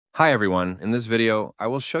Hi everyone, in this video, I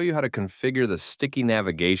will show you how to configure the sticky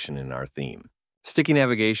navigation in our theme. Sticky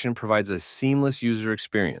navigation provides a seamless user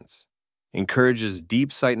experience, encourages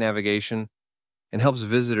deep site navigation, and helps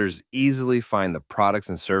visitors easily find the products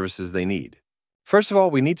and services they need. First of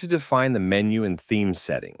all, we need to define the menu and theme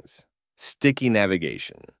settings. Sticky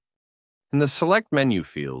navigation. In the Select Menu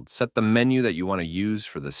field, set the menu that you want to use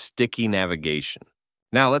for the sticky navigation.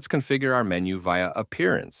 Now let's configure our menu via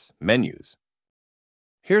Appearance, Menus.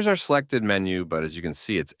 Here's our selected menu, but as you can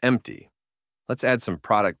see, it's empty. Let's add some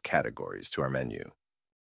product categories to our menu.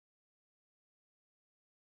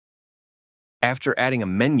 After adding a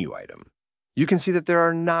menu item, you can see that there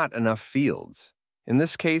are not enough fields. In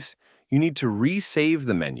this case, you need to resave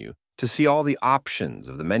the menu to see all the options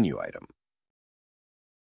of the menu item.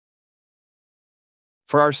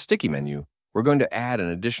 For our sticky menu, we're going to add an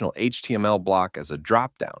additional HTML block as a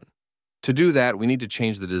dropdown. To do that, we need to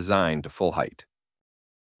change the design to full height.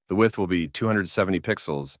 The width will be 270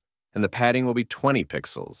 pixels, and the padding will be 20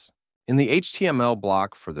 pixels. In the HTML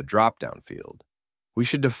block for the dropdown field, we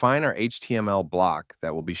should define our HTML block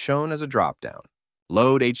that will be shown as a dropdown.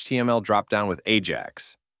 Load HTML dropdown with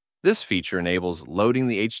AJAX. This feature enables loading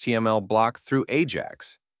the HTML block through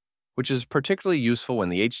AJAX, which is particularly useful when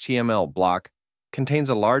the HTML block contains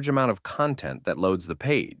a large amount of content that loads the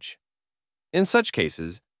page. In such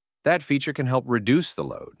cases, that feature can help reduce the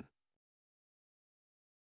load.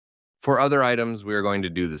 For other items, we are going to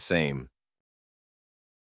do the same.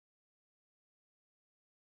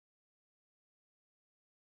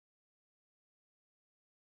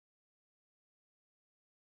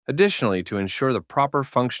 Additionally, to ensure the proper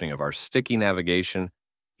functioning of our sticky navigation,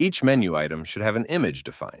 each menu item should have an image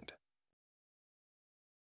defined.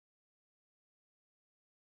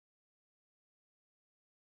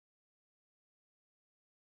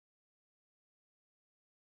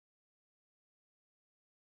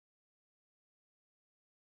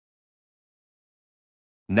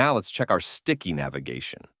 Now let's check our sticky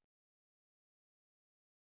navigation.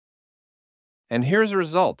 And here's a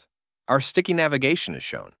result. Our sticky navigation is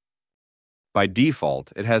shown. By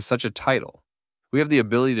default, it has such a title. We have the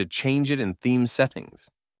ability to change it in theme settings.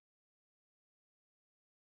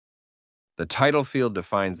 The title field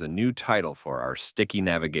defines the new title for our sticky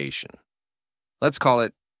navigation. Let's call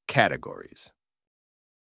it Categories.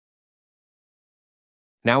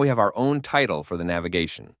 Now we have our own title for the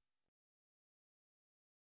navigation.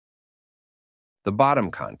 The bottom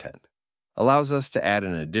content allows us to add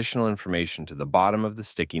an additional information to the bottom of the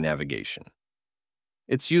sticky navigation.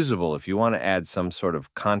 It's usable if you want to add some sort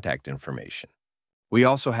of contact information. We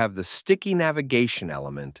also have the sticky navigation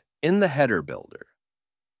element in the header builder.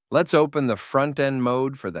 Let's open the front-end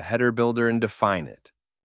mode for the header builder and define it.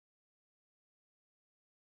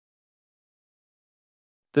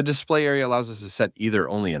 The display area allows us to set either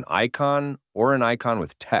only an icon or an icon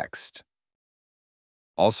with text.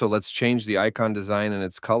 Also, let's change the icon design and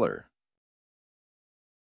its color.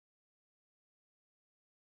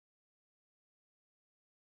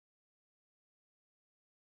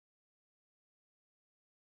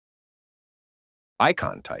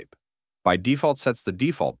 Icon type. By default sets the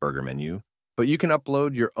default burger menu, but you can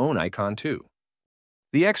upload your own icon too.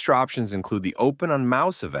 The extra options include the Open on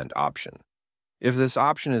Mouse event option. If this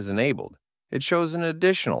option is enabled, it shows an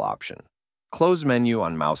additional option, Close menu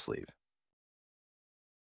on mouse leave.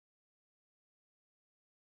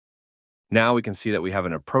 Now we can see that we have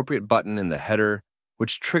an appropriate button in the header,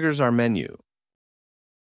 which triggers our menu.